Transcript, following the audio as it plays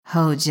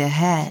Hold your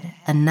head.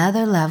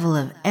 Another level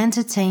of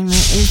entertainment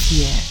is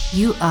here.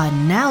 You are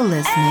now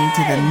listening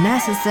to the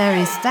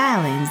necessary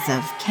stylings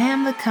of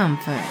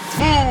CamTheComfort.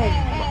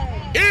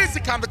 Easy,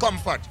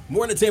 CamTheComfort.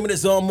 More entertainment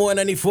is on More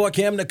 94.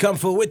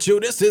 CamTheComfort with you.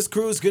 This is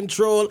Cruise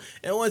Control.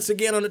 And once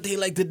again, on a day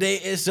like today,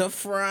 it's a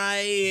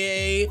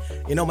Friday.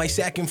 You know, my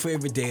second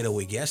favorite day of the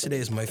week. Yesterday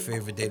is my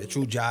favorite day, the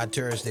True Job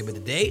Thursday. But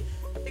today,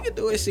 you can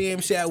do it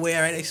same shit way.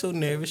 All right, I'm so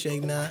nervous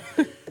right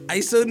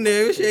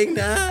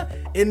now.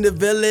 In the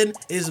building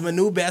is my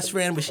new best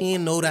friend, but she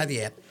ain't know that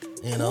yet.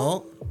 You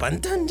know,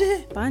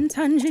 Bantangy.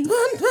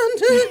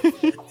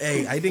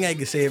 Hey, I think I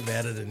can say it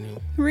better than you.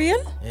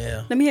 Real?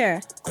 Yeah. Let me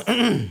hear.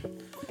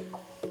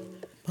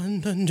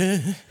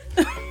 Bantangy.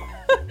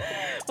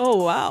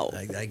 Oh, wow.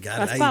 I got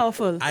That's it.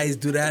 powerful. I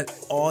do that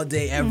all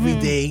day, every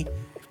day.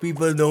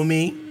 People know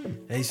me.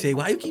 They say,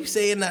 why you keep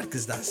saying that?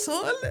 Because that's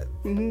solid.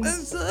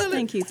 That's solid.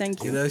 Thank you.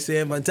 You know what I'm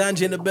saying?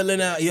 Bantangy in the building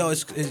now. Yo,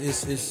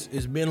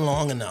 it's been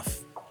long enough.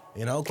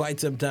 You know, quite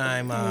some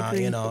time.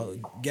 You know,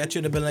 get you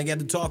in the building, I get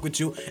to talk with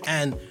you.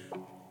 And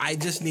I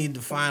just need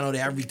to find out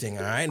everything,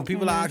 all right? And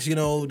people ask, you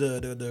know,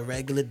 the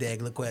regular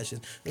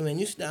questions. When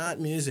you start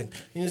music,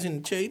 you was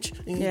in the church,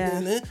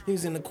 you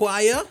was in the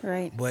choir.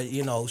 Right. But,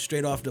 you know,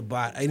 straight off the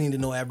bat, I need to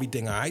know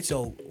everything, all right?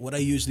 So what I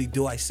usually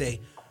do, I say,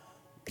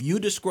 you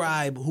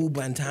describe who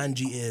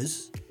Bantangy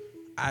is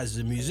as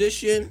a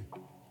musician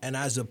and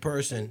as a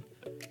person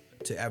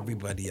to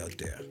everybody out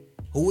there.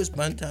 Who is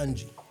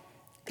Bantangy?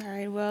 All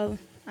right, well,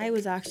 I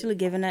was actually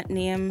given that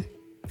name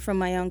from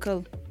my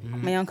uncle,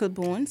 my Uncle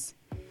Bones.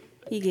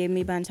 He gave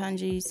me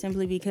Bantangy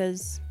simply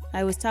because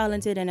I was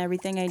talented in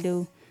everything I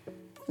do,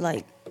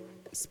 like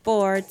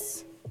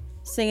sports,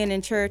 singing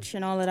in church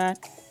and all of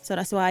that. So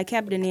that's why I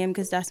kept the name,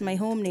 because that's my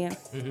home name.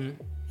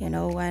 You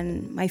know,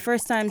 and my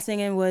first time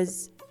singing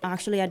was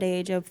actually at the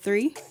age of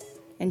 3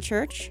 in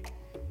church.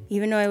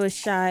 Even though I was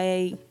shy,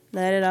 I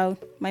let it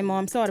out. My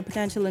mom saw the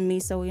potential in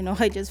me, so, you know,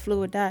 I just flew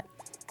with that.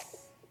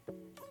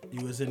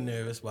 You wasn't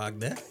nervous back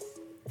then?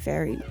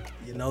 Very.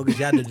 You know,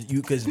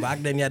 because back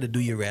then you had to do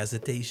your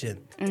recitation.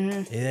 You know what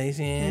I'm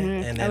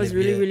saying? And I was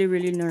really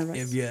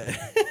nervous.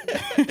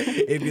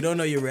 If you don't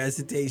know your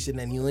recitation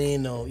and you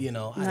ain't know, you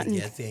know, how to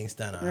get things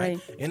done, all right?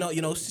 You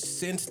know,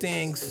 since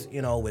things,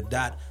 you know, with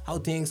that, how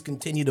things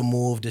continue to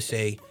move to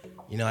say,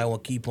 you know, I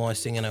want to keep on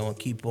singing, I want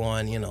to keep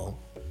on, you know,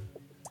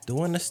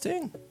 doing this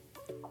thing.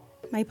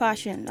 My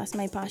passion, that's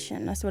my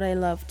passion. That's what I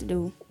love to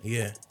do.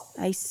 Yeah.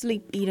 I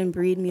sleep, eat, and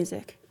breathe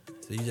music.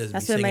 So you just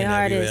that's be where singing my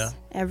heart everywhere. is.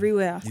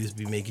 Everywhere. You just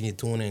be making your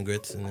tuna and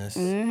grits and just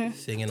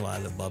singing while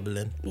it's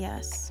bubbling.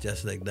 Yes.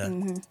 Just like that.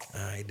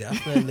 All right,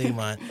 definitely,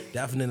 man.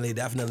 Definitely.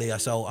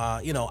 So,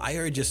 you know, I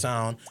heard your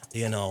sound,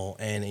 you know,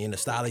 and in the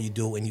style that you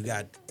do, and you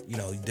got, you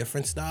know,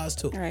 different styles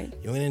too. Right.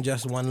 You ain't in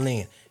just one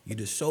lane. You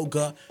do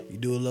soca, you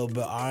do a little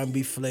bit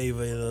R&B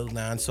flavor, a little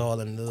dancehall,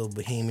 and a little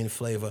bohemian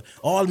flavor,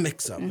 all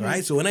mixed up,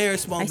 right? So when I hear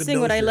Spunkadocious, I sing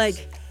what I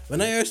like. When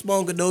I heard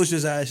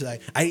Spunkadocious, I was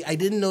like, I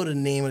didn't know the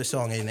name of the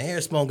song. And I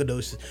heard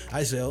Spunkadocious,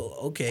 I said, oh,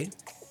 okay.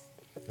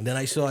 And then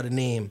I saw the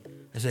name.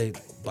 I said,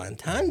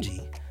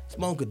 Bantangy,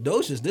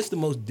 Spunkadocious. This is the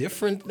most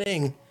different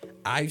thing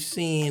I've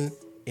seen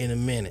in a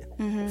minute.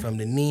 From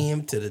the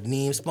name to the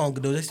name,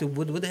 Spunkadocious. I said,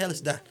 what the hell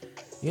is that?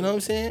 You know what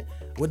I'm saying?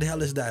 What the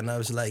hell is that? And I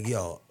was like,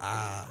 yo,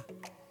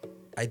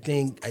 I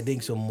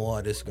think some more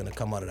of this is gonna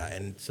come out of that,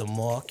 and some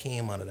more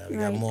came out of that. We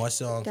got more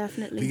songs.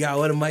 Definitely. We got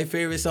one of my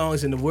favorite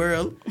songs in the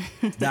world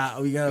that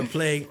we're gonna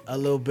play a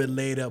little bit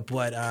later.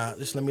 But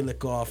just let me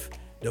lick off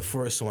the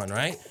first one,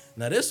 right?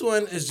 Now this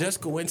one is just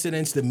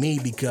coincidence to me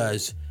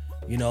because,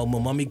 you know, my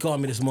mommy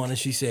called me this morning.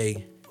 She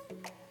say,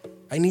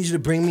 "I need you to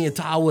bring me a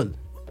towel.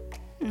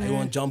 I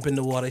want to jump in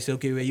the water." I said,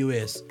 "Okay, where you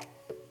is?"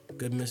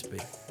 Goodman's Bay.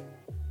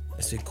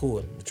 I said,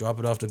 cool. Drop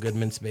it off to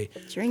Goodman's Bay.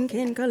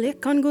 Drinking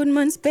colic on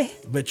Goodman's Bay.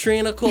 But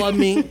trainer called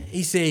me.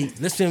 He said,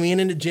 listen, we ain't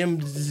in the gym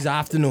this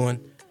afternoon.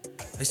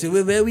 I said,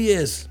 where we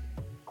is?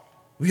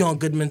 We on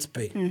Goodman's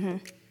Bay.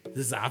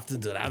 This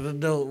afternoon. I don't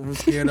know. We're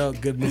scared of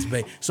Goodman's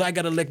Bay. So I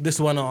got to lick this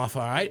one off,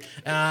 all right?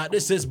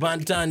 This is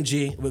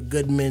Bantangy with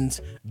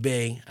Goodman's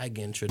Bay. I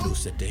can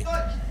introduce it there.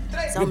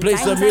 We play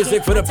some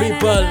music for the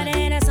people.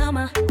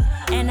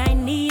 And I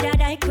need a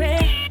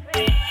diagram.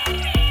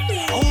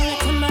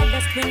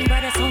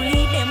 But it's only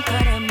them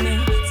cutting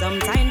me.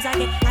 Sometimes I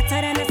get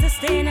hotter than a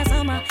sustainer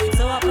summer,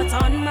 so I put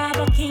on my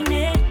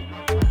bikini.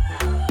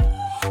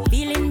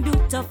 Feeling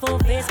beautiful,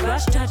 face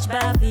brush touched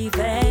by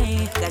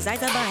Vive. Cause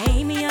I's a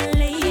Bahamian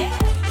lady,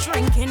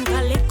 drinking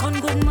colic on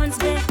Goodman's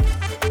Bay.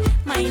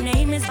 My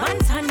name is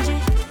Bantangy.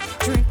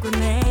 Drink with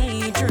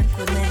me, drink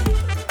with me.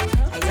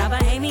 I's a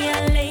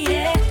Bahamian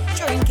lady,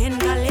 drinking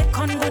colic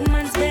on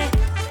Goodman's Bay.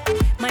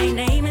 My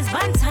name is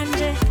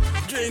Bantangy.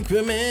 Drink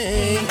with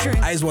me.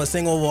 I just want to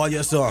sing over all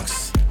your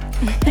songs.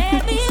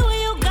 Baby, what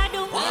you got to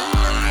do?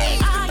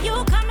 Are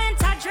you coming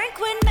to drink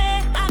with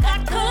me? I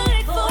got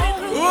colic for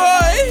you.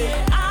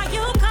 Are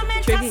you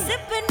coming to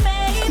sip with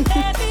me?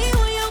 Baby,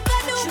 what you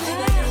got to do?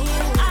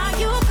 Are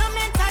you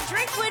coming to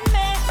drink with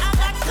me? I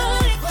got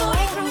colic for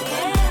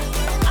you.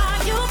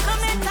 Are you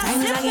coming to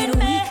sip with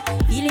me?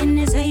 Feeling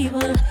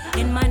disabled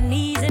in my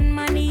knees,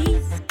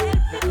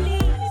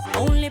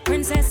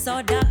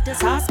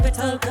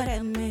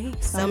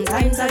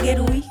 I get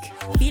weak.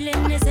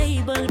 Feeling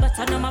disabled, but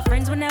I know my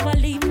friends will never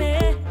leave me.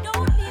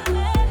 Don't leave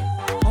me.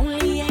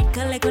 Only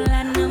collect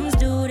platinums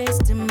do this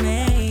to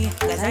me.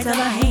 Cause I'm a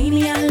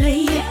Bahamian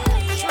lady.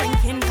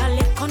 Drinking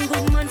collect on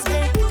good months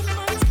day.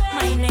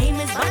 My name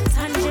is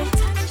BANTANGY.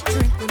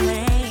 Drink with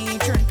me,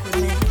 drink with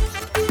me.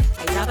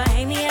 I'm a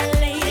Bahamian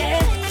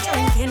lady.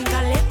 Drinking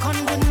collect on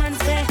good months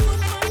day.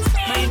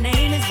 My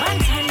name is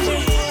BANTANGY.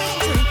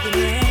 Drink with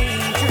me,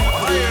 drink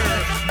with me.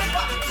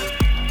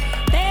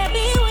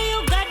 Baby, what you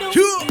got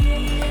do?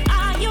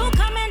 Are you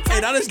coming to? Hey,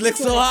 that just licks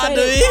so hard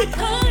to me.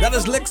 That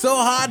just licks so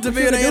hard to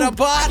me when I hit a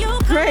part.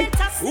 Right.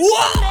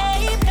 What?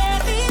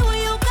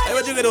 Hey,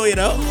 what you gonna do, you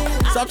know?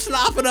 Stop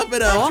slapping up, you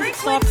know.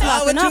 Stop What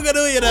slapping you up. gonna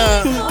do, you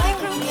know?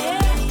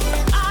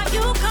 Are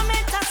you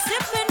coming to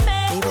sip with me?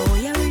 Baby,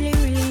 what you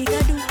really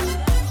gonna do?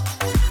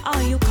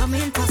 Are you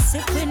coming to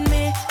sip with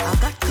me? I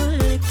got good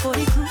lick for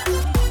the crew.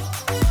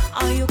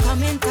 Are you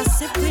coming to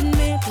sip with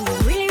me?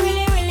 What you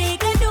really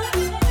gonna do?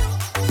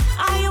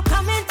 Are you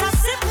coming to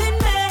sip with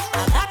me?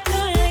 I got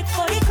good lick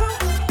for the crew.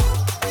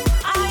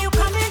 Are you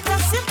coming to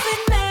sip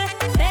with me?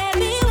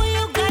 Baby, what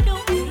you gonna do?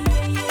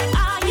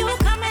 Are you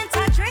coming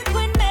to drink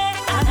with me?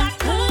 I got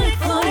good lick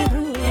for the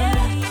crew.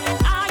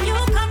 Are you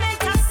coming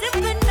to sip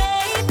with me?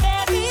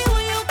 Baby,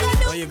 what you gonna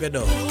do? What you gonna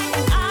do?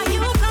 Are you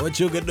coming What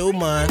you gonna do,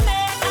 man? to me?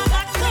 I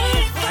got good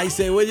lick for I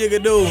say, what you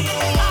gonna do?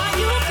 Are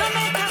you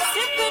coming to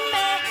sip with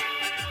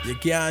me? You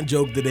can't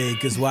joke today,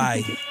 cause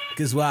why?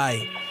 Cause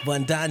why?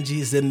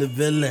 BANTANGY's in the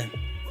building.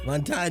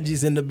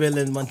 BANTANGY's in the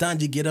building.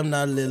 BANTANGY, get him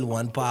that little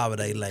one power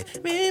that he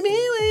like. Baby,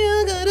 what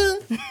you gonna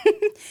do?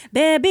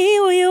 Baby,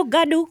 what you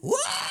gotta do?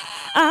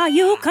 Are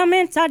you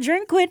coming to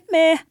drink with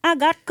me? I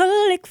got a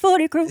lick for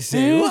the crew.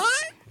 Say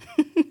what?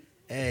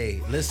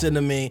 Hey, listen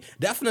to me.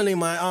 Definitely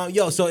my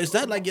yo. So is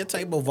that like your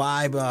type of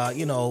vibe?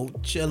 You know,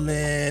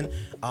 chilling,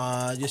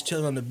 just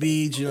chilling on the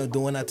beach. You know,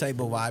 doing that type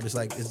of vibe. It's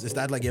like is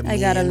that like your? I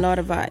got a main- lot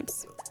of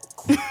vibes.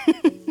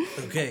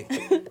 Okay,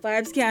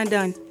 Vibes can't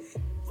done.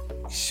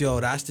 sure.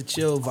 That's the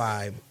chill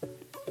vibe.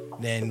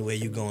 Then where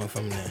you going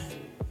from there?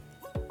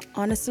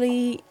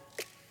 Honestly,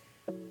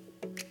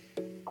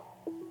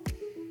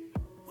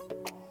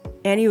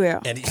 anywhere.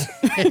 And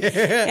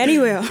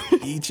Anywhere.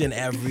 each and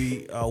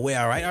every way.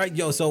 All right,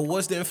 yo. So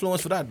what's the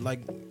influence for that?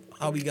 Like,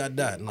 how we got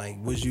that? Like,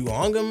 was you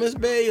on Miss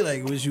Bay?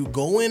 Like, was you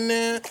going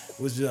there?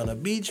 Was it on a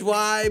beach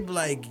vibe?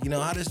 Like, you know,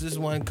 how does this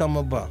one come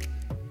about?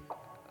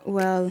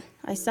 Well,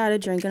 I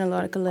started drinking a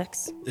lot of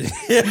collects.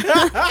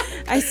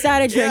 I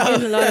started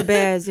drinking a lot of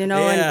beers, you know,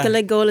 Yeah. and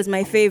Collect Gold is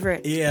my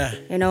favorite. Yeah,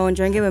 You know, and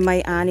drinking with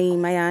my auntie.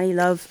 My auntie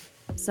loved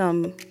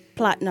some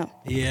platinum.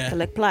 yeah.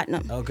 Collect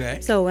platinum. Okay.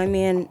 So, I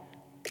mean,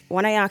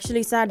 when I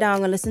actually sat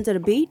down and listened to the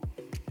beat,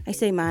 I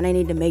say, man, I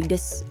need to make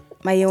this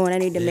my own. I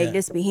need to Yeah. make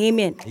this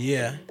Bahamian,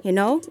 Yeah, you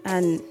know?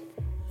 And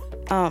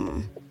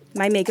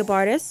my makeup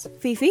artist,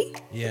 Fifi,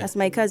 Yeah. that's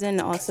my cousin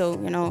also,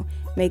 you know,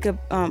 makeup,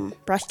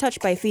 brush touch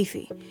by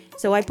Fifi.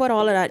 So I put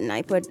all of that, and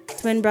I put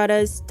Twin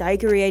Brothers,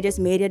 Daiquiri, I just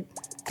made it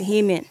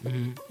Bahamian,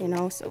 you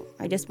know? So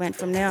I just went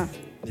from there.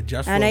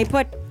 just And I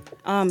from- put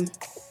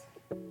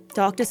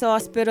Doctor's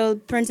Hospital,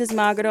 Princess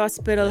Margaret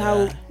Hospital,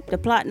 how the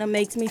platinum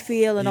makes me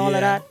feel and all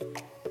of Yeah. that.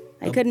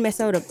 I couldn't miss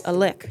out a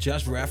lick.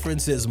 just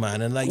references,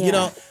 man. And like, you Yeah.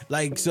 know,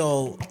 like,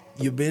 so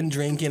you've been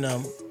drinking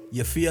them,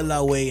 you feel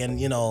that way, and,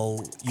 you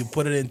know, you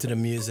put it into the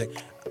music.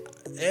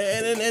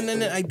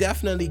 And I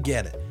definitely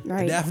get it. I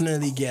Right.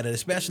 definitely get it.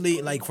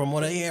 Especially, like, from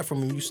what I hear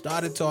from you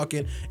started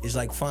talking, it's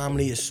like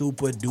family is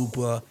super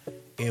duper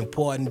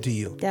important to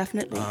you.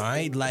 Definitely. All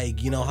right,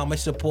 like, you know, how much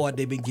support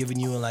they've been giving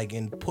you and like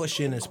in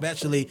pushing,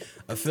 especially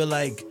I feel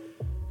like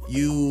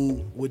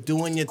you were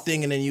doing your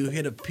thing and then you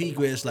hit a peak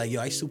where it's like,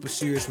 yo, I super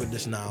serious with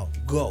this now.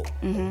 Go.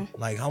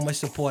 Mm-hmm. Like how much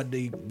support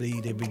they've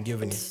been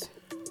giving you.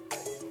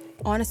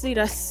 Honestly,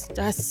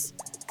 that's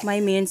my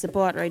main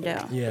support right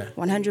there. Yeah.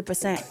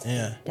 100%.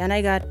 Yeah. Then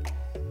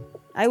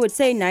I would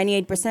say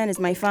 98% is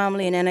my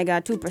family, and then I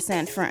got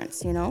 2%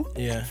 friends, you know?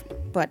 Yeah.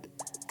 But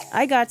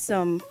I got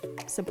some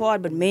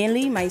support, but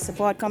mainly my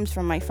support comes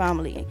from my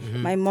family.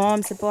 Mm-hmm. My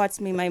mom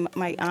supports me,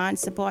 my aunt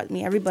supports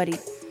me, everybody,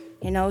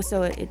 you know?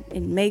 So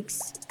it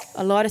makes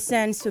a lot of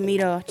sense for me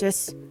to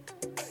just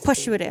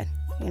push with it,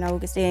 you know,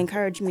 because they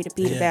encourage me to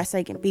be the Yeah. best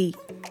I can be.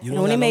 You It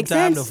don't only got no makes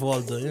time sense. to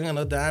fall through. You don't got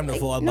no time to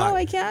fall No, back.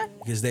 I can't.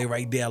 Because they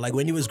right there. Like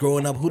when you was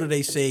growing up, who did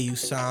they say you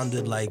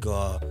sounded like?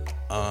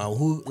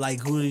 Who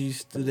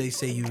did they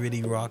say you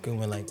really rocking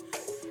with? Like,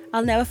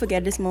 I'll never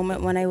forget this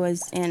moment when I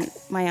was in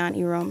my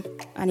auntie room,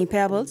 Auntie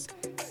Pebbles.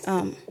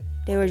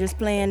 They were just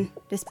playing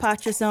this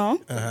Patra song.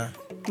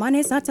 Man,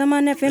 it's not a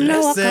man if him no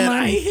walk a listen,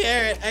 man. I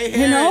hear it.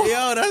 You know? it.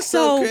 Yo, that's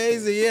so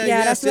crazy. Yeah,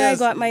 yes, that's where I yes.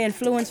 got my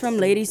influence from,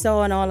 Lady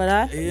Soul and all of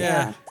that.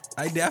 Yeah.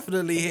 I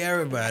definitely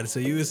hear it, man. So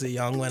you was a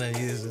young one and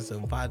you used to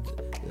some Patra.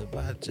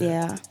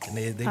 Yeah. And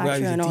they Patra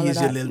probably and all used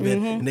to tease of you a that. little bit.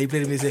 And they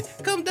played me and say,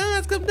 come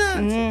dance, come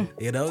dance.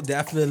 You know,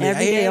 definitely.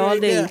 Every I hear day, it all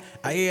right day. there.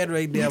 I hear it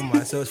right there,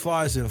 man. So as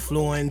far as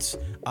influence,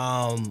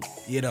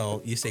 you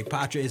know, you say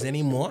Patra is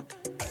any more?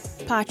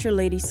 Patra,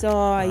 Lady Soul.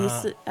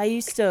 I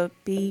used to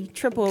be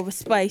triple over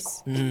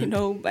spice. You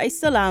know, I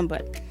still am,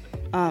 but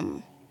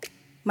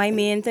my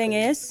main thing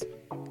is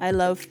I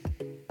love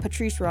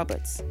Patrice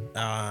Roberts,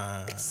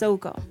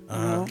 soca. You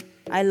know,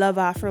 I love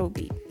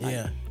Afrobeat.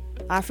 Yeah.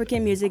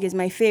 African music is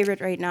my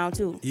favorite right now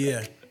too.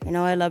 Yeah. You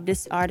know, I love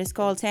this artist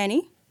called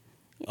Tanny.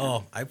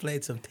 Oh, I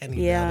played some Tenny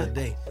Yeah. the other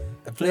day.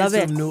 I played Love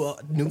some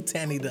it. new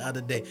Tenny the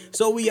other day.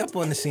 So we up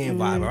on the same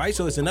vibe, all right?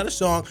 So it's another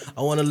song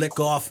I want to lick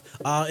off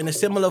in a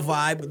similar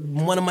vibe.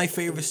 One of my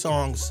favorite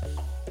songs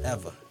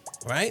ever,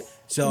 right?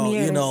 So,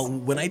 you know,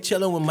 when I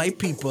chillin' with my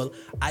people,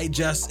 I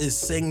just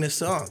sing the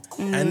song.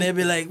 And they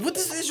be like, what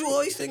is this you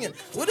always singing?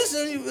 What is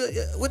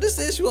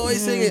this you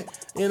always singing?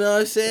 You know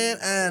what I'm saying?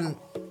 And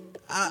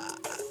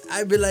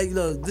I be like,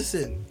 look,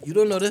 listen, you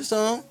don't know this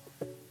song?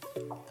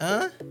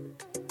 Huh?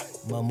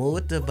 My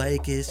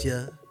motorbike is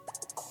ya.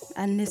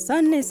 And the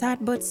sun is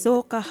hot, but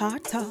soca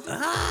hotter.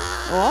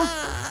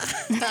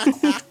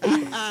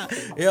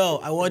 Yo,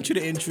 I want you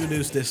to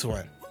introduce this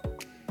one.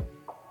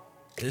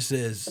 This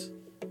is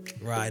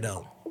Ride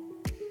Out.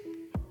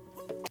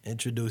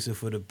 Introduce it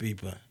for the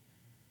people.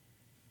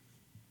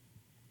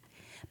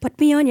 Put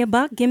me on your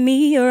back, give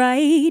me a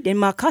ride. In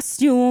my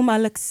costume, I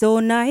look so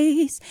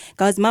nice.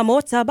 Cause my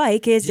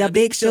motorbike is your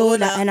big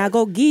shoulder. And I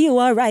go give you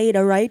a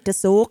ride to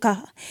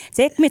soca.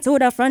 Take me to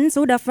the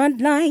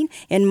front line.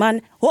 And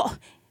man, whoa.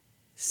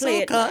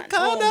 Play it, man.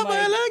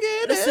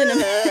 Listen to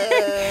me.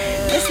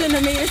 Listen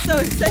to me, it's so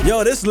exciting.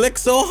 Yo, this lick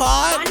so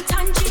hard.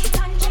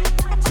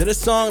 So this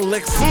song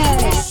licks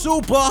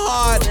super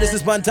hard. This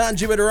is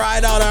Bantangy with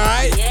Ride Out,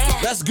 alright?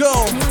 Yeah. Let's go.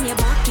 Put me on your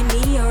back, give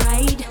me a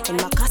ride. In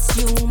my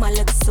costume, I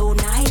look so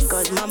nice.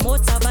 Cause my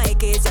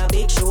motorbike is a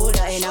big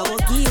shoulder. And I will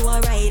give you a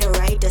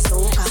ride to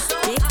soca.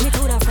 Take me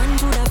to the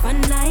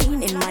front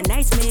line. In my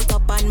nice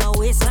makeup and my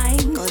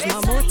waistline. Cause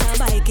my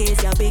motorbike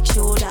is your big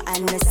shoulder.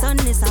 And the sun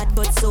is hot,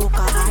 but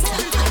soca hot.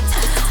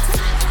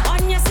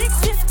 On your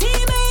 650,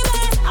 baby,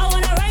 I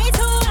wanna ride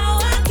to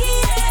Hawaii,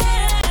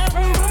 yeah.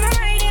 Vroom, vroom,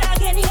 ride it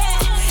again, yeah.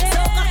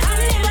 Soca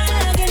carnival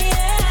again,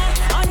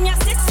 yeah. On your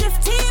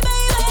 650,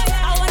 baby,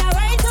 I wanna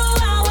ride to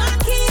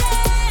Hawaii,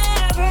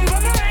 yeah. Vroom,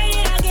 vroom, ride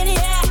it again,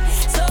 yeah.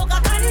 Soca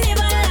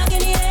carnival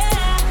again,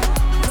 yeah.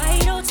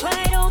 Ride out,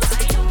 ride out.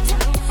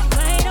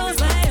 Ride out,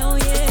 ride out,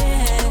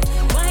 yeah.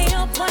 Wind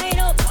up, wind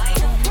up.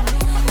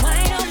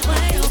 Wind up,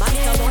 wind up,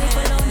 yeah. Boy,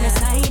 pull on the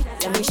side.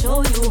 Let me show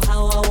you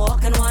how I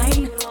walk and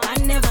wine.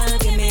 Carnival,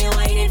 give me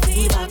whining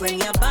fever. Bring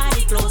your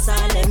body closer,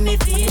 let me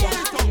feel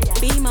that.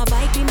 Be my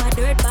bike, be my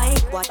dirt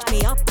bike. Watch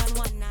me up on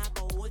one, I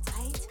go hold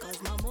tight. Cause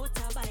my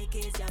motorbike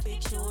is your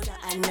big shoulder.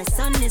 And the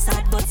sun is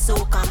hot, but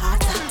soca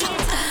hotter.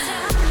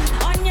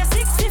 On your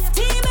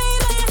 650,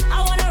 baby,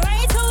 I wanna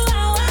ride to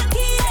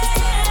Hawaii,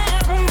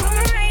 yeah. Vroom,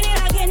 vroom, ride it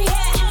again,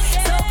 yeah.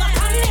 Soca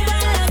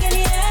carnival again,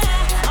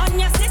 yeah. On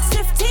your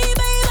 650,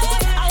 baby,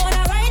 I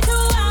wanna ride to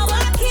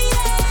Hawaii,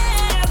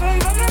 yeah. Vroom,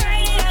 vroom,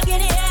 ride it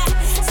again, yeah.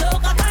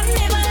 Soca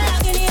carnival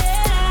again,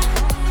 yeah.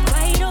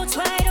 Ride out,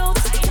 ride out.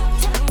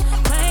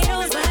 Ride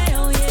out, ride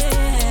out,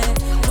 yeah.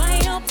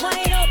 Wind up,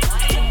 wind up.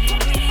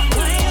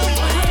 Wind up,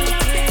 wind up.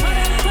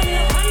 Put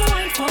up on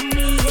one for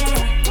me,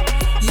 yeah.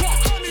 Yeah.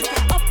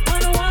 Up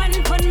on one,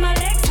 put my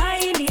legs high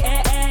in the air.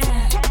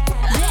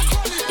 Yeah.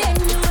 Then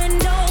you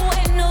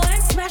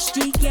and smash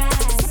the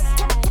gas.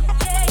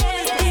 Yeah.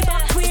 The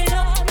back wheel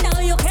up, now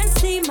you can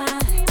see my.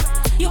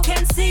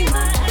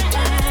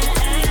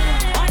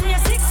 On your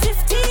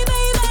 650,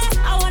 baby,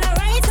 I wanna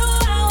ride to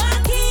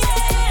Hawaii,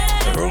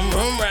 yeah. Vroom,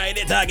 vroom, ride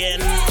it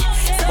again.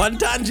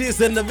 Bantangy is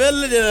in the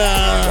building.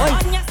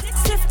 On your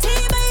 650,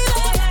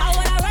 baby, I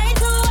wanna ride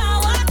to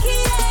Hawaii,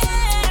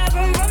 yeah.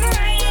 Vroom, vroom,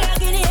 ride it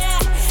again, yeah.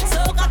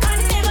 Soca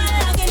carnival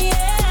again,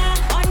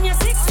 yeah. On your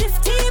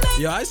 650,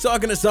 baby, Yo, I was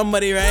talking to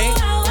somebody, right?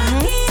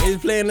 Hawaii, He's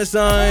playing the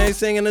song, he's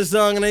singing the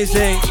song, and they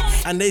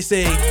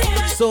say,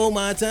 so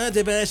my time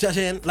to be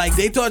shashin. Like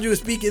they thought you were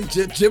speaking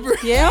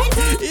gibberish. Yeah?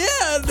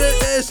 Yeah,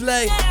 it's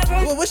like,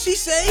 well, what she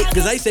say?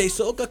 Because I say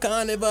soca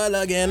carnival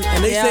again,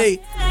 and they Yeah.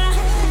 say,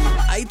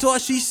 I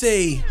thought she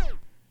say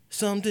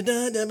something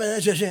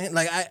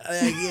like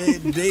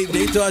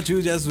they thought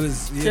you just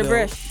was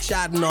Gibberish.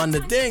 chatting on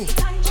the thing.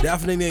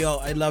 Definitely, yo,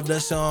 I love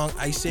that song.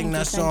 I sing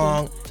that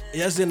song.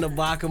 It's in the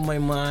back of my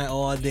mind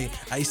all day.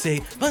 I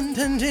say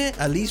Bantangy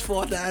at least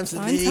 4 times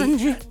a day.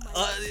 Bantangy.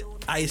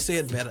 I say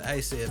it better.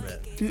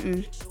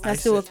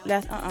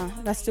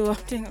 Let's do a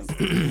thing.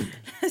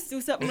 Let's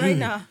do something right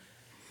now.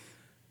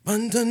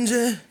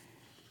 Bantangy.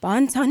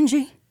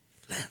 Bantangy.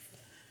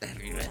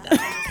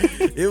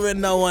 You wouldn't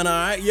know one, all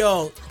right?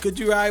 Yo, could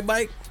you ride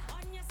bike?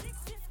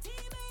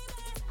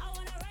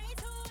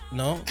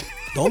 No?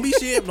 Don't be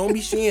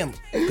ashamed.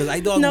 Because I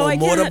talk No, about I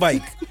can't.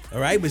 motorbike. All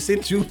right? But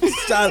since you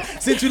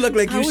look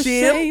like I you was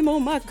shame, shame. Oh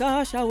my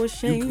gosh, I was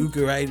you shame.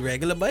 could ride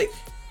regular bike?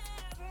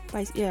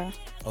 Yeah.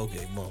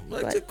 Okay, mom.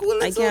 But Like, cool,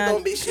 I so can't.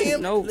 don't be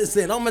ashamed. No.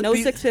 Listen, I'm gonna No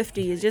be...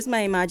 650. It's just my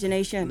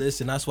imagination.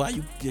 Listen, that's why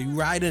you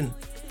riding.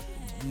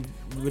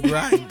 You would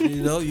ride,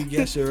 you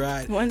get your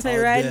ride. Once I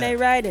out ride, there. I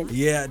riding.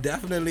 Yeah,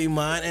 definitely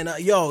mine. And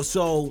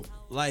so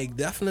like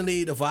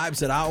definitely the vibes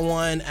that I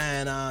want,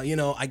 and I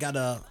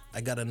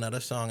got another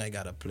song I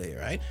gotta play,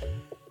 right?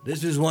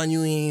 This is one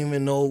you ain't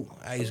even know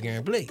I was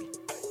gonna play.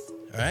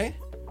 Alright?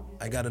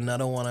 I got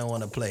another one I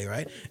want to play,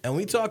 right? And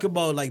we talk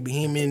about like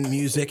Bahamian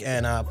music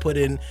and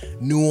putting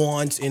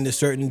nuance into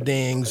certain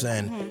things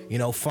and, you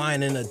know,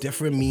 finding a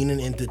different meaning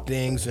into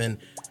things and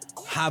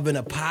having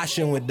a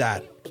passion with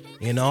that.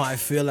 You know, I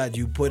feel that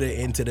you put it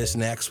into this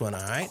next one,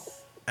 all right?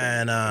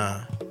 And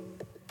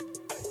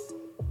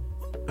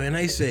when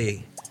I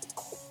say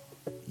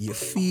you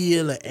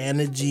feel an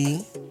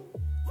energy,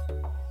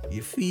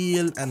 you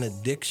feel an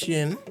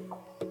addiction,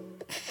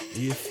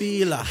 you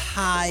feel a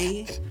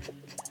high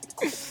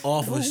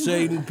off of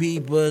certain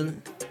people,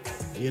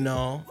 you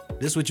know,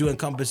 this is what you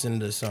encompass in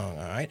the song,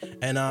 all right?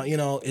 And, you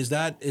know, is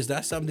that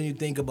something you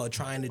think about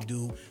trying to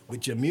do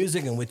with your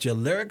music and with your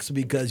lyrics?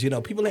 Because, you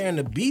know, people are hearing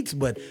the beats,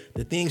 but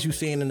the things you're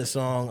saying in the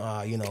song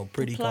are, you know,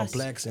 pretty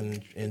complex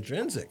and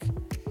intrinsic.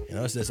 You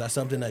know, is that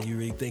something that you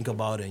really think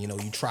about and, you know,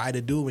 you try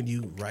to do when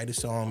you write a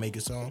song, make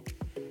a song?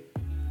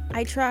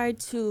 I try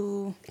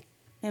to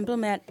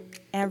implement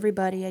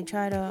everybody. I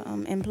try to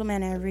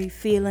implement every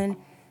feeling,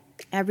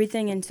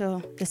 everything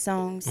into the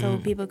song so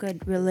people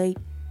could relate,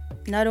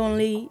 not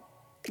only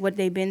what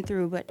they've been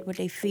through, but what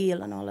they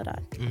feel and all of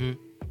that.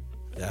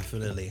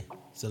 Definitely.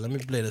 So let me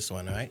play this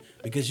one, all right?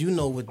 Because you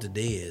know what the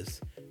day is.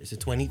 It's the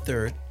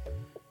 23rd.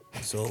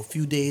 So a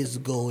few days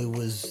ago, it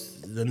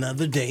was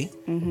another day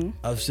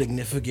of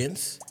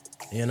significance,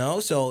 you know?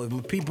 So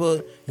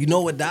people, you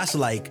know what that's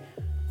like.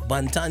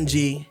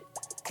 Bantangy,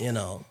 you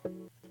know,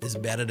 is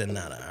better than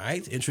that, all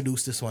right?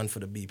 Introduce this one for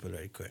the people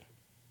very quick.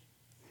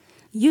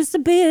 Used to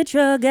be a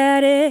drug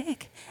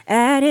addict.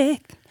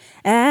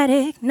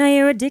 Now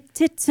you're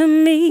addicted to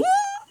me.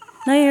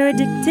 Now you're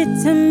addicted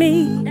to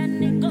me.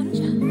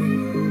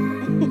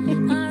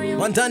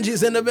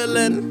 Bantangy's in the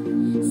building.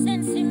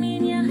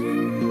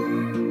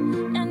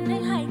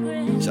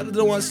 Shout out to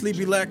the one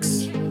Sleepy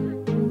Lex.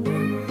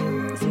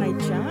 It's my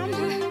job.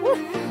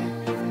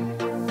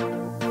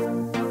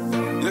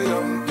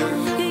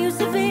 You used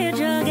to be a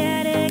drug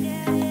addict.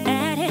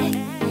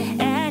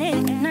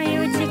 Now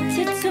you're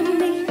addicted to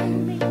me.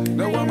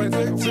 Now I'm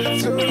addicted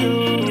to you.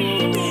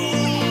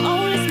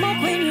 Only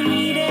smoke when you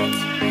need it.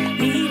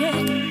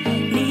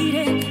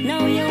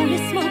 Now you're only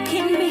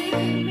smoking me.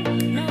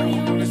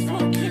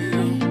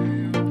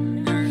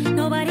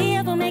 Nobody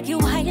ever make you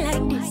high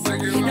like this.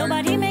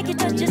 Nobody make you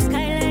touch the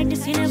sky like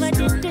this. You never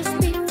did this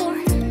before.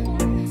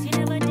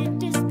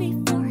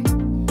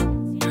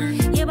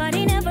 Your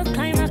body never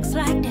climax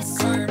like this.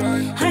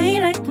 High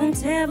like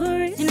Mount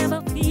Everest. You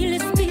never feel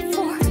this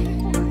before.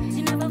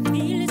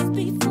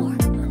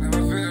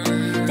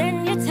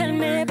 Then you tell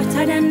me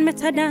better than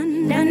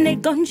the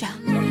ganja.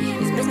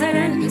 It's better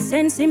than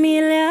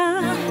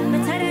Sensimilia.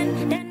 Better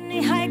than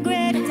the high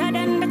grade. Better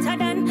than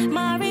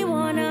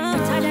marijuana.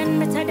 Better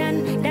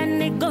than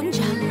the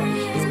ganja.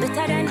 It's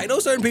better than. I know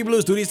certain people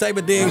who do these type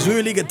of things, you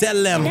really could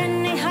tell them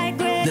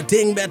the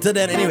thing better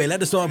than. Anyway, let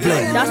the song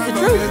play. That's the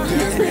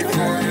truth.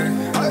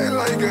 I ain't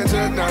like a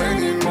jet now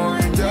anymore.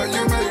 Yeah,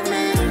 you make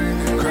me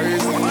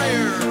crazy,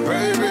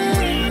 baby.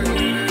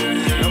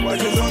 Now I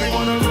just only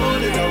wanna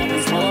roll it up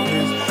and smoke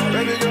it.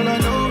 Baby girl, I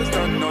know it's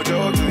not no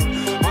joking.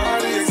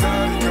 Body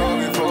excited, call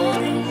me for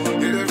me.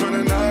 Hit it from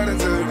the night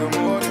until the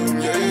morning.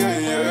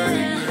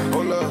 Yeah.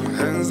 Hold up,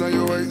 hands on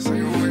your waist.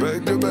 Back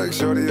to back,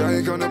 shorty, I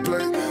ain't gonna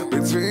play.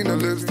 Between the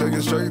lips, take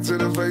it straight to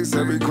the face.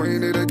 Every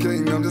queen of the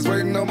king, I'm just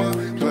waiting on my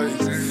place.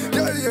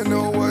 Yeah, you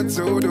know what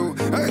to do,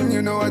 and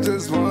you know I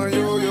just want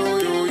you.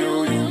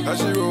 How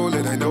she roll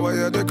it, I know I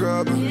had the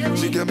crowd.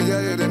 She get me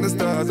higher than the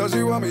stars, how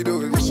she want me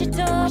do it. Push it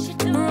up,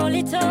 roll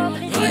it up.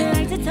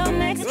 Like it up,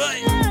 makes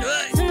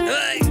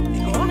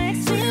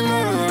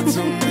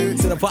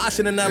To the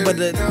passion in that, but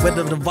the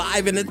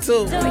vibe in it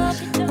too.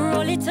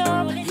 roll it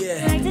up.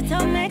 Yeah. Like it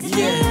up, makes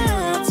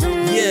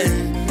Yeah.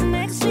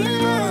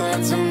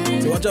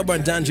 So watch out,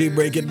 Bantangy,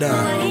 break it down.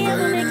 Nobody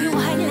ever make you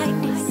high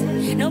like this.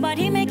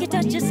 Nobody make you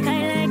touch the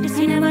sky like this.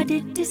 You never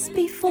did this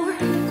before.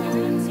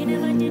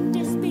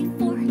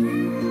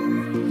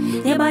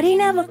 Your body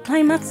never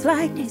climax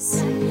like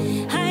this.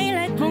 High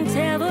like Mount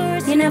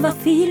Everest. You never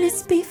feel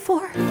this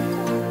before.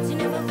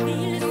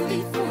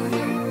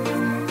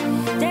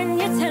 Then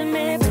you tell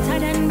me better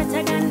than the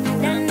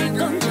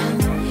ganja.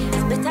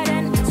 It's better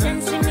than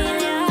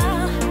Sensimilia.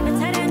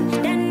 Better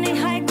than the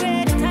high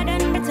grade.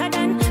 Better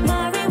than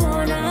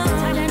marijuana.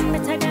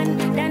 Better than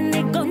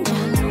the ganja.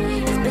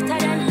 It's better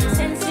than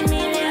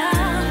Sensimilia.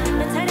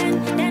 Better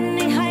than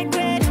the high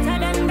grade.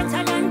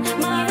 Better than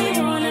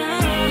marijuana.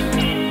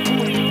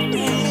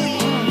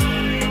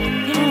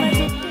 You never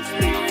did this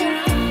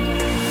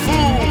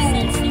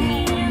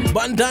before.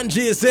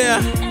 Bantangy is here.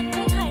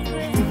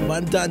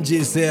 Bantangy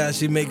is here.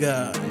 She make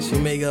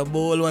a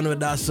bold one with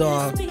that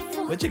song.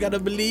 But you gotta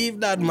believe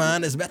that,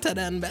 man. It's better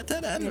than.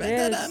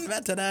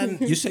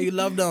 You say you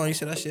love them. You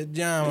say that shit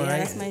jam, Yeah, right?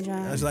 that's my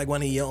jam. That's like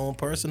one of your own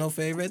personal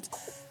favorites.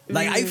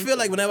 Like I feel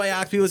like whenever I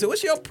ask people, say,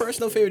 "What's your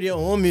personal favorite? Your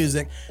own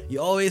music?"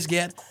 You always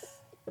get,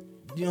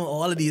 you know,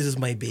 all of these is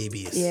my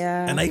babies.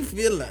 Yeah. And I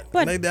feel that.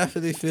 But- and I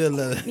definitely feel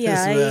that Yeah,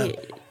 as well.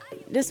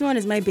 this one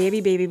is my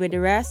baby, but the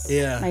rest,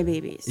 my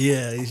babies.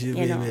 Yeah, it's your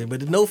baby. know.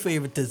 But no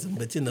favoritism,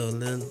 but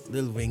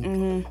little wink.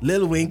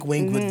 Little wink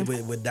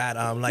with that.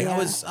 Like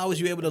how was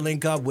you able to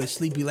link up with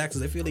Sleepy Lex?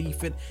 'Cause I feel like he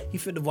fit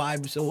the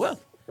vibe so well.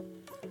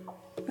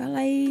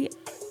 Well,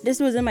 this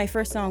wasn't my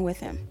first song with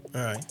him.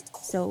 All right.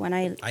 So when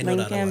I know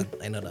link that him, one.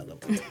 I know that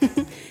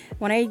one.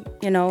 when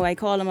I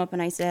called him up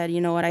and I said,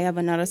 you know what, I have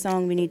another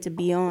song we need to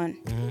be on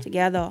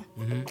together.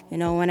 You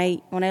know, when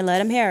I let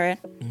him hear it,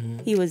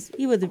 he was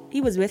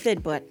with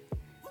it, but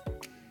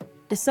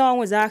the song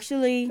was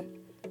actually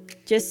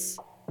just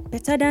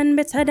better than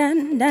the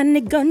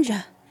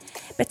ganja,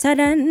 better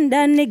than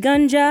the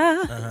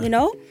ganja. You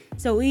know,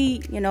 so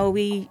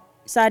we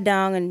sat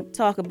down and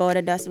talked about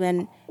it. That's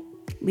when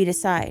we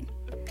decide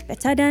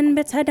better than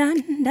the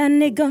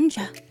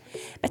ganja.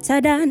 Better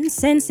than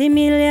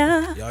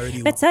Sensimilia.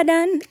 Better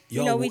than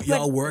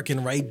y'all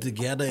working right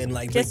together and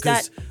like just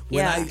because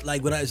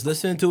that, when I was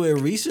listening to it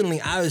recently,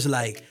 I was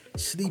like,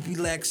 Sleepy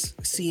Lex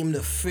seemed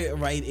to fit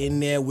right in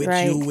there with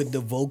you with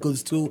the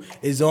vocals too.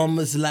 It's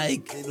almost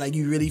like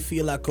you really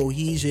feel like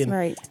cohesion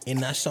in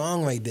that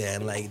song right there,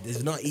 and like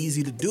it's not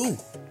easy to do.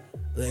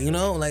 Like, you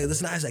know, like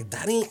listen, I was like,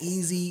 that ain't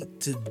easy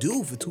to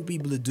do for two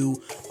people to do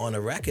on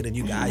a record, and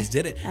you guys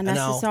did it. And that's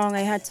the song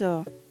I had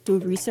to do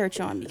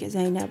research on because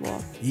I never.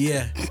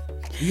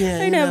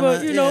 I never,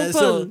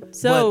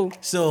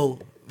 So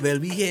well,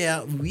 we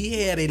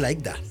hear they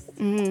like that.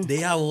 They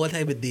have all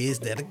type of days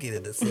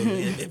dedicated. So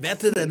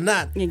better than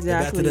not.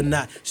 Exactly. Better than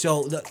not.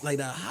 So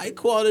the high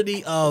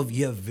quality of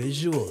your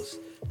visuals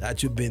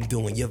that you've been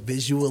doing, your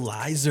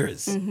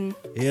visualizers.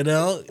 You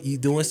know, you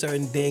doing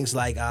certain things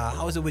like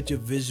how is it with your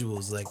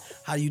visuals? Like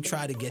how do you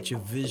try to get your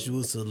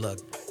visuals to look?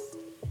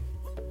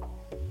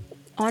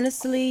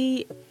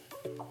 Honestly,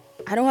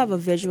 I don't have a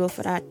visual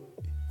for that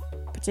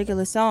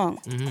particular song,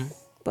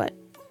 but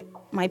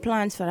my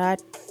plans for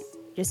that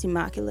just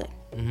immaculate.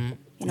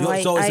 You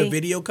know, so is a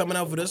video coming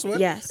out for this one?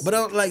 Yes. But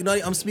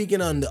I'm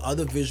speaking on the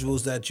other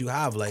visuals that you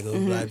have, like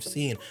I've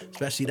seen,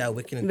 especially that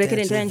Wicked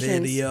Intentions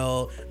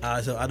video.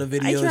 So other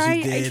videos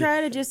you did. I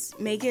try to just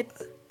make it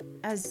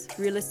as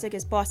realistic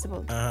as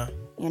possible.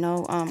 You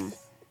know,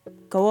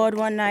 go out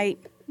one night,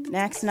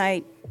 next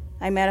night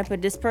I met up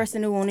with this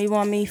person who only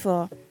want me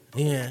for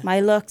my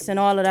looks and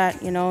all of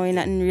that. You know, and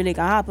nothing really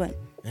can happen.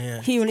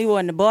 He only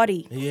want the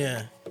body.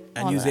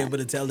 And you was able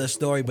to tell that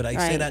story, but I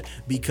say that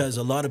because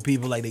a lot of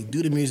people, like, they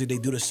do the music, they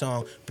do the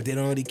song, but they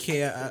don't really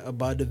care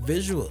about the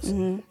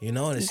visuals, you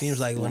know? And it seems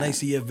like when I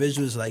see your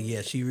visuals, like,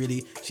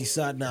 she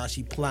sat down,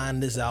 she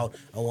planned this out.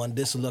 I want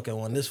this look, I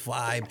want this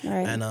vibe,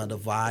 and the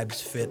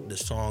vibes fit the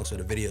songs or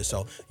the video.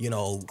 So, you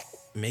know,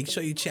 make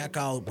sure you check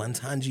out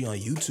Bantangy on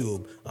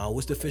YouTube.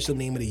 What's the official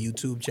name of the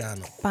YouTube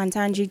channel?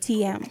 Bantangy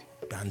TM.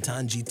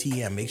 Bantangy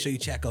TM. Make sure you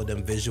check out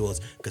them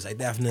visuals because I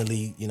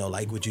definitely, you know,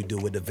 like what you do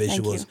with the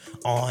visuals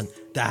on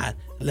that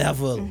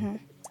level.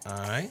 All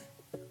right.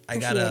 I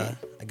got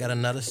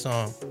another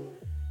song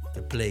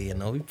to play. You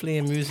know, we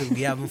playing music,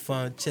 we having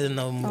fun, chilling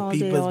on my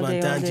people's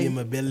Bantangy in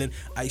my building.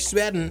 I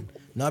sweating,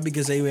 not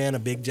because I wearing a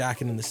big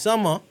jacket in the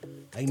summer.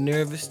 I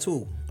nervous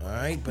too. All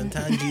right,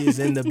 Bantangy is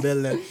in the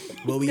building,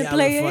 but we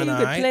having fun.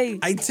 All right,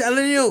 I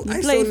telling you,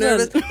 I so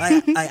nervous.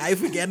 I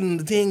forgetting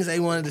the things I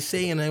wanted to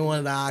say and I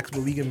wanted to ask,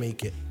 but we can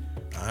make it.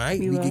 All right,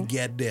 we can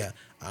get there.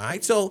 All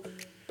right, so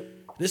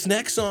this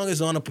next song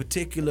is on a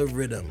particular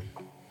rhythm,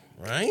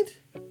 right?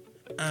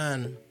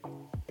 And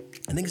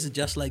I think it's a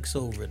Just Like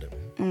Soul rhythm,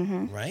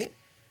 right?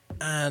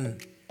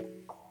 And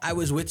I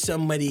was with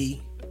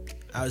somebody,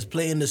 I was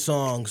playing the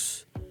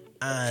songs,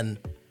 and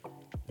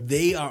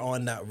they are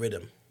on that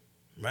rhythm,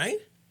 right?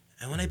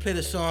 And when I play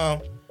the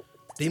song,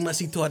 they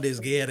must have thought this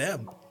gay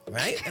them,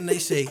 right? And they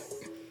say,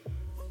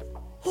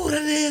 who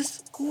that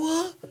is?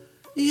 What?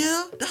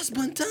 Yeah, that's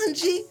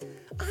Bantangy.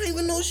 I didn't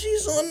even know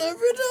she's on that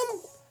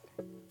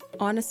rhythm.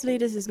 Honestly,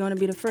 this is going to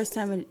be the first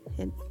time it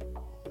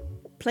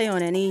play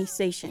on any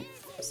station.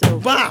 So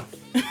Bam!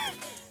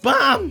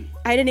 Bam!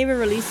 I didn't even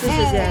release this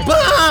as yet.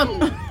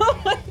 Bam!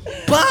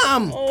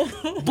 Bam!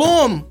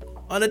 Boom!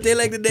 On a day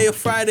like the day of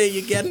Friday,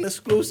 you get an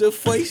exclusive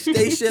voice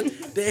station.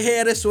 They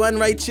hear this one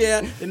right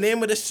here. The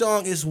name of the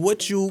song is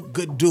What You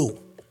Could Do.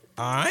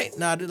 All right?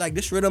 Now, like,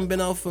 this rhythm been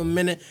out for a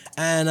minute,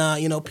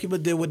 and, you know, people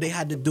did what they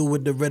had to do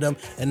with the rhythm,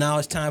 and now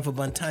it's time for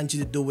Bantangy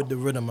to do with the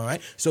rhythm, all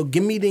right? So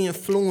give me the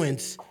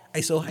influence.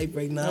 I'm so hyped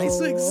right now. I'm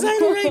so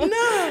excited right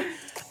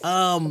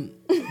now.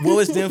 What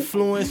was the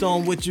influence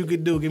on What You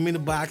Could Do? Give me the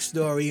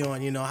backstory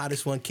on, you know, how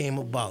this one came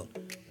about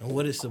and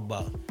what it's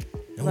about.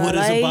 And what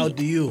it's about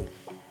to you.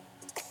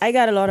 I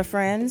got a lot of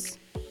friends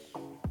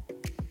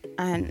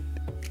and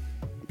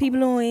people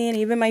who ain't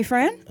even my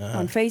friend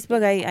on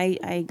Facebook.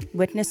 I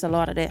witnessed a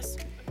lot of this.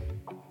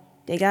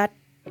 They got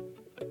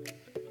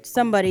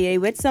somebody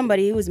with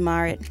somebody who was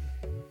married.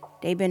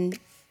 They've been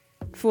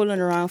fooling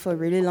around for a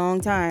really long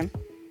time,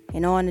 you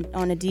know, on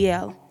a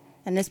DL.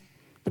 And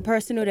the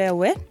person who they're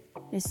with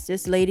is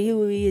this lady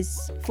who he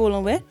is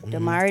fooling with, the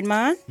married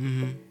man.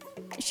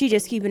 She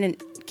just keeping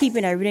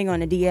keeping everything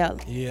on the DL.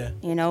 Yeah.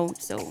 You know,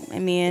 so I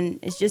mean,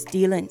 it's just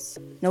dealings.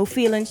 No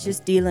feelings,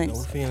 just dealings.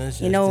 No feelings,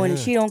 You just know, and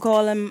dealings. she don't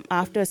call him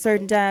after a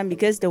certain time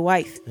because the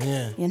wife.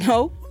 Yeah. You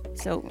know,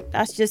 so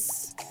that's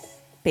just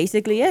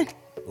basically it.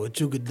 What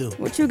you could do?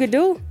 What you could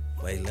do?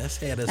 Wait, let's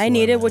hear this. I one,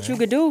 needed man. what you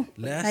could do.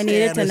 Let's I needed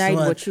hear this tonight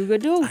one. what you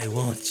could do. I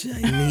want you.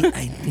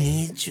 I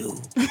need you.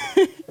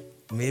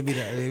 Maybe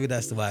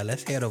that's the vibe.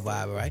 Let's hear the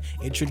vibe, right?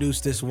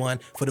 Introduce this one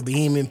for the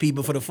Bahamian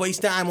people for the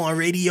first time on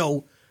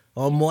radio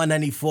on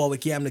 194 with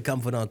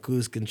CamTheComfort on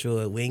cruise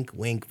control. Wink,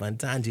 wink,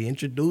 Bantangy.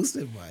 Introduce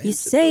it, man. You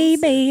say,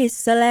 babe,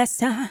 it's the last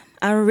time.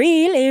 I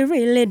really,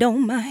 really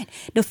don't mind.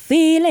 The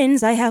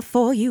feelings I have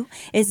for you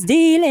is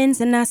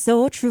dealings and that's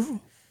so true.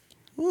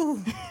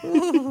 Ooh,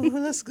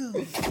 let's go.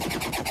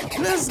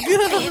 Let's go.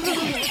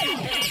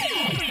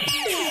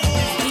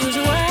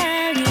 Usual.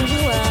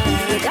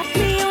 You got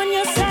me on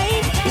your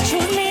side. You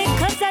choose me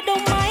 'cause I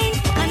don't mind.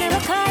 I never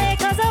cry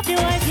 'cause of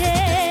your wife,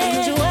 yeah.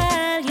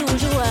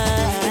 Usual.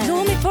 You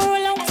know me for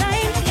a long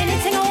time.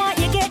 Anything I want,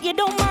 you get, you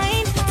don't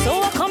mind. So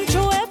I come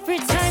through every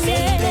time,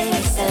 yeah.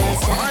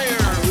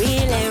 I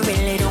really,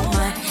 really don't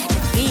mind.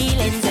 The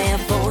feelings I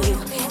have for you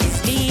is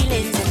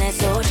feelings and that's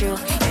so true.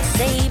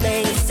 Say,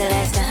 baby, it's the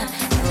last time.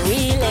 I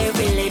really,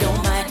 really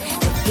don't mind.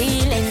 The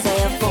feelings I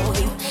have for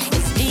you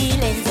is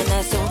feelings and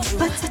that's so true.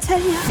 But to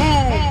tell you,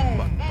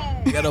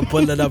 You gotta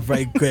pull it up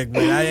right quick,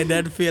 man. I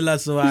didn't feel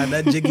us so hard.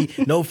 That jiggy,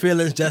 no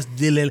feelings, just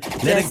dealing.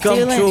 Let it Just come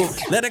dealing. true.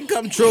 Let it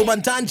come true.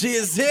 Bantangy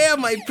is here,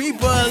 my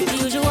people.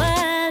 Usual.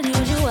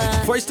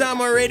 First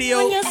time on radio.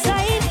 On your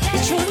side, you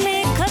choose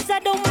me 'cause I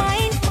don't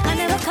mind. I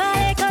never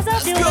cry 'cause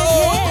of you. go.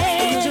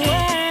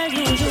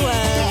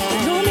 Usual.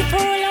 You know me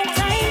for a long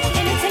time.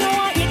 Anything I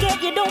want, you get,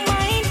 you don't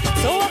mind.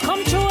 So I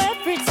come through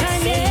every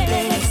time,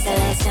 yeah. It's the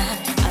last time.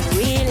 I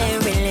really,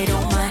 really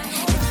don't mind.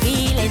 The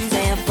feelings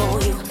I have for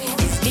you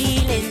is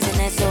feelings and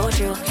that's so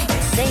true.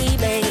 Say,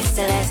 baby, it's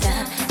the last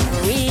time. I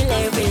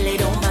really, really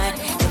don't mind.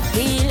 The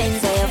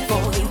feelings I have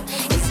for you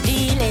is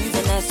feelings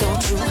and that's so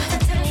true.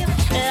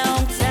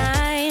 Long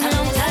time.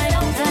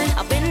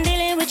 I've been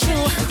dealing with you.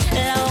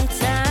 Long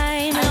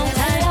time.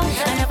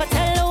 I never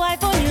tell a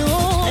wife on you.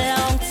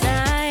 Long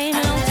time.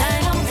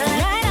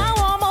 Right now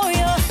I'm on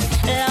you.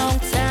 Long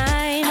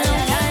time.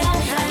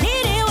 I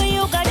need it when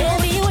you got it.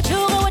 Be what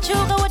you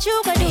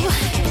got do.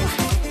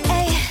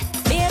 Hey,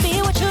 baby,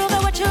 what you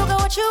got do.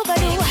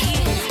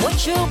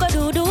 What you got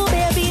do,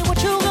 baby. What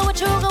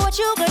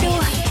you got do.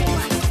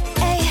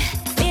 Hey,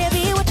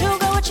 baby, what you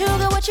got do.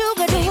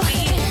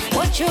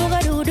 What you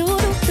got do.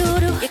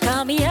 You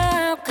call me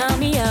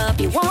up.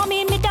 You want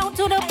me down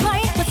to the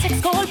point with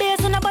 6 cold beers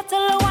and a bottle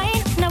of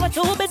wine. Never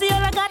too busy,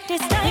 all I got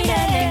is time.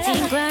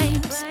 19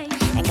 crimes,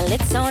 and the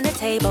lips on the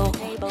table,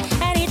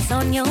 and it's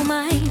on your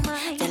mind.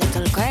 The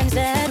little crimes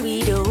that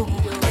we do.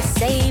 Let's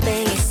say,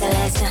 baby, it's the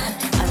last time.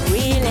 I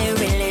really,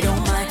 really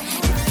don't mind.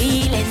 The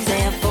feelings I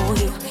have for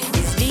you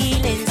is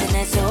feelings, and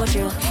that's so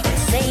true.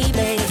 Let's say,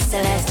 baby, it's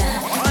the last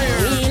time. I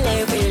really,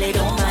 really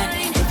don't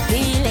mind. The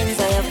feelings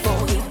I have for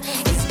you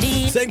is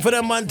feelings. Sing for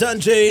them,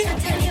 Bantangy.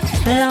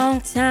 long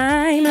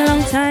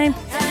time.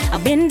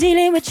 I've been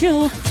dealing with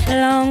you.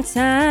 Long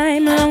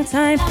time.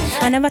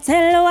 I never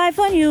tell a wife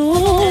on you.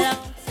 Long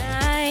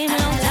time.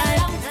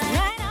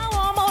 Right now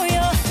I'm on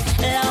you.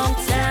 Long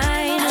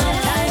time.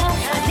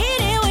 I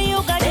need it when you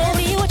got it.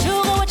 Be what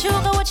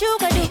you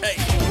got do.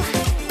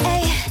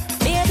 Hey,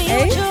 baby,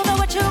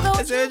 what you got.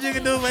 I said what you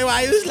can do, man.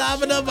 Why you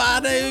slapping up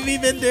on it?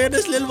 We've been doing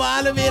this little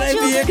while, man. I be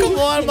here. Come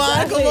on,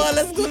 man. Come on,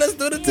 let's do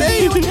the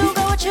thing. What you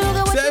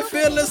got. Say,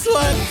 feel this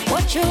one.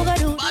 What you got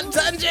do.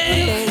 Bantangy.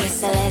 It's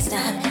the last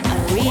time. I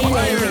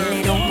really,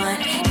 really don't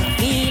mind. The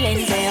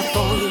feelings I have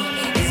for you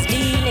is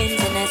feelings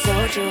and that's so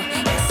true.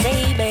 Say,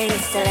 baby,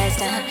 it's the last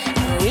time.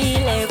 I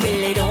really,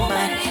 really don't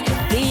mind. The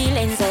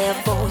feelings I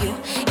have for you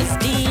is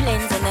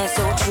feelings and that's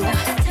so true.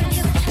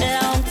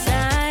 Long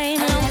time.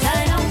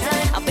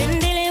 I've been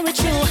dealing with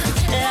you.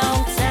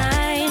 Long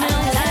time.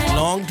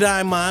 Long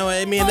time, man. What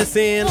I mean to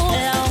say? Long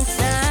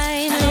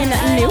time. Ain't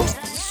nothing new.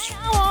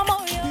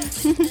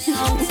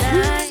 Long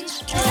time.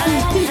 I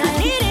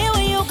need it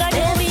when you got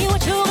it. Be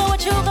what you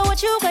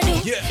got do.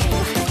 Yeah,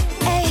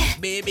 Hey,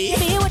 baby.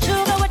 be what you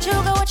got.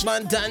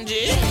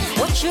 Bantangy.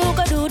 What you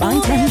got do,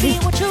 Bantangy. baby?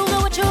 What you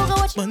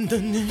got.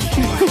 Bantangy.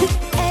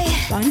 Hey,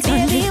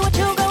 Bantangy. baby, what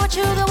you got.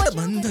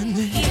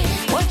 Bantangy.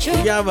 What you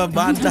They have a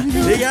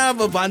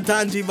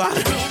Bantangy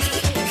bottle.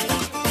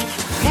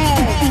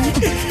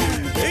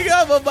 They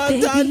have a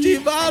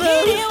Bantangy bottle.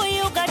 what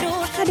you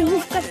got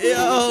do.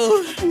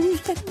 Yo.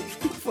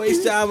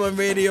 First time on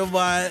radio,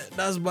 but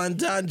that's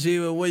Bantangy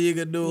with what you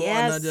can do.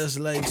 Yes. And I just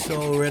like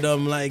soul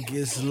rhythm, like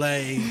it's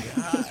like,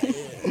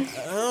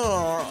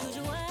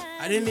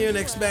 I didn't even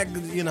expect,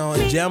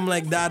 a gem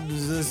like that.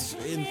 It's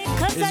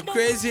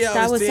crazy how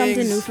That was things,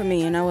 something new for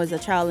me, and that was a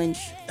challenge.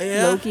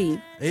 Yeah? Low key.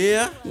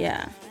 Yeah.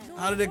 Yeah.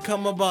 How did it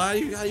come about?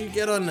 How you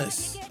get on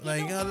this?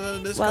 Like, how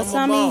did this Well,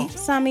 come about?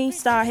 Sammy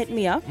Star hit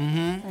me up,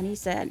 and he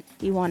said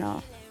he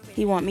wanna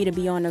he want me to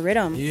be on the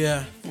rhythm.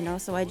 Yeah. You know,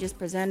 so I just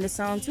presented the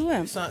song to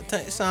him.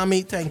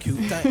 Sammy, thank you.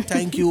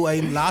 Thank you.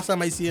 Last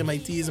time I see him, I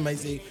tease him. I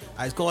say,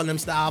 I was calling him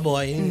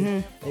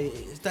Starboy.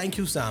 Thank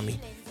you, Sammy,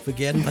 for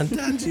getting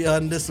Bantangy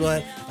on this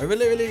one. I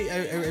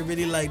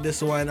really like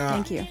this one.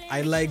 Thank you.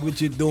 I like what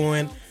you're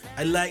doing.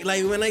 I like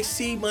when I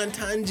see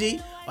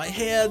Bantangy, I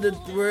hear the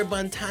word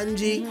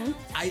Bantangy.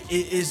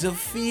 It is a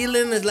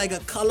feeling. It's like a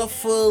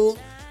colorful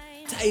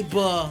type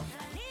of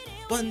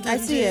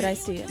Bantangy. I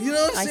see it. You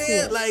know what I'm I see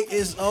saying? it. Like,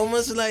 it's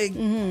almost like,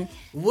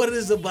 what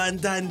is a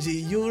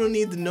Bantangy? You don't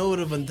need to know what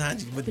a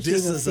Bantangy, but But this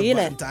you is a feel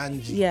it.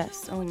 Bantangy.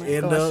 Yes. Oh my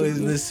You gosh. know, it's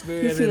the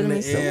spirit feel in me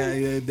the so. air.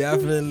 Yeah,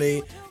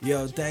 definitely.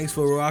 Yo, thanks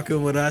for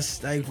rocking with us.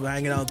 Thanks for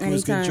hanging out.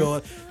 Cruise Anytime.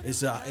 Control.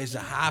 It's a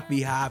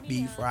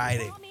happy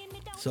Friday.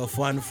 So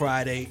fun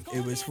Friday.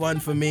 It was fun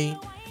for me,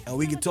 and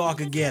we can talk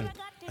again.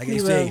 Like I We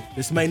say, will.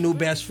 this is my new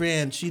best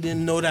friend. She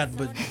didn't know that,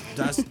 but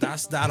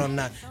that's that on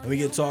that. And we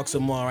can talk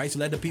some more, right? So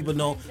let the people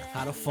know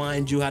how to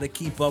find you, how to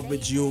keep up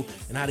with you,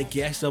 and how to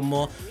get some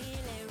more.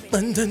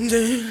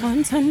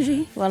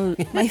 Bantangy. Well,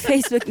 my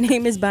Facebook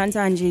name is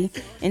Bantangy.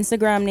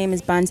 Instagram name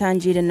is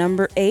Bantangy, the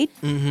number 8.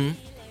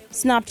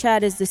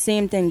 Snapchat is the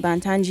same thing,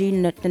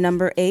 Bantangy, the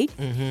number 8.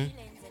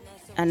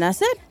 And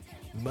that's it.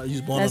 But you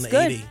was born That's on the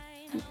good. 80.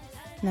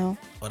 No.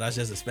 Oh, that's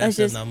just a That's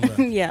special just,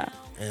 number. yeah.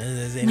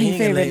 And My we ain't gonna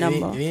favorite let-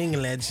 number. We ain't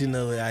gonna let you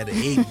know I had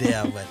an 8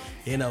 there, but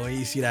you know when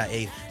you see that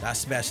 8, that's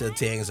special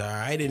things, all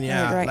right? And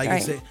yeah, Right, like right.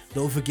 you said,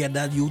 don't forget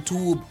that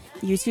YouTube.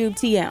 YouTube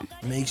TM.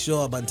 Make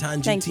sure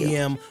Bantangy Thank you.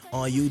 TM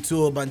on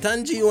YouTube.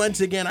 Bantangy,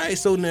 once again, I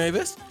so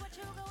nervous.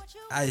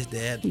 I was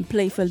dead. You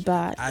playful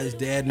bad. I was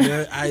dead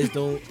nervous. I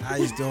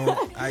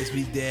just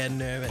be dead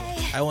nervous.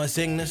 I want to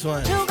sing this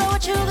one.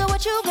 What you gonna do?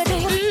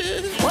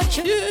 What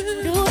you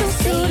do?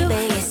 See,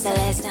 baby, it's the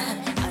last time.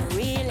 I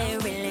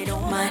really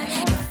don't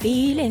mind the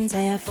feelings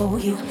I have for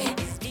you.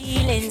 It's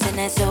feelings and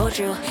that's so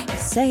true.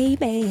 Say,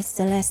 babe, it's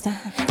the last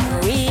time. I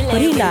really,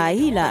 But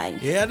he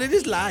lied. Yeah, they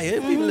just lie. Eh?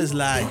 People is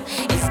lie.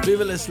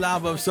 People is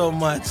slap up so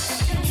much.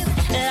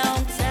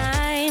 long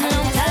time.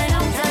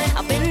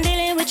 I've been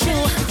dealing with you.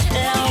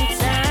 Long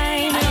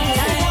time.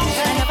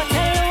 I never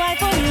tell a lie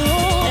for you.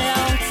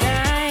 Long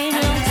time.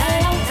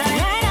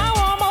 Right now I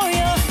want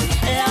you.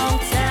 Long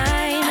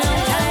time.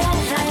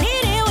 I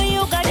need it when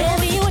you got it.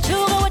 Baby, what you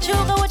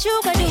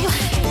got do?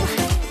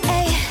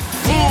 Hey,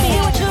 baby,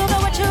 what you got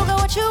do? What you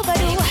got do,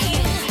 baby?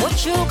 What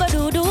you got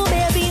do?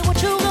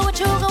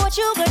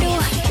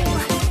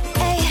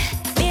 Hey,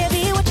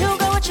 baby, what you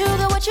got do?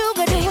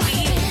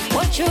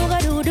 What you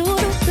got do?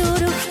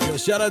 Yo,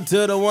 shout out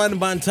to the one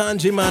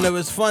Bantangy, man. It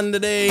was fun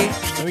today.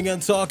 And we're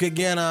gonna talk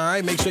again, all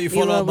right? Make sure you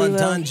follow will, we will.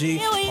 Bantangy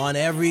on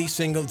every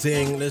single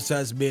thing. This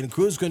has been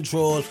Cruise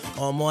Control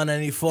on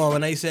 194.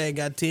 When I say I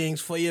got things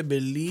for you,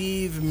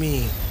 believe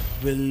me.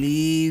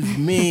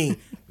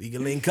 We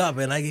can link up.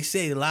 And like I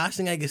say, the last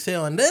thing I can say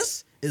on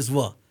this is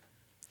what?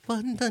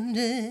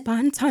 Bantangy.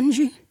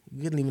 Bantangy.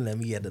 You couldn't even let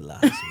me get the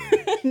last one.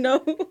 No.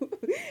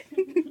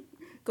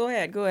 Go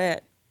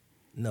ahead.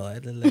 No, I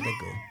had to let it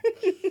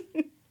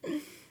go.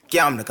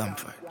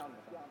 CamTheComfort.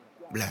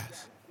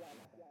 Bless.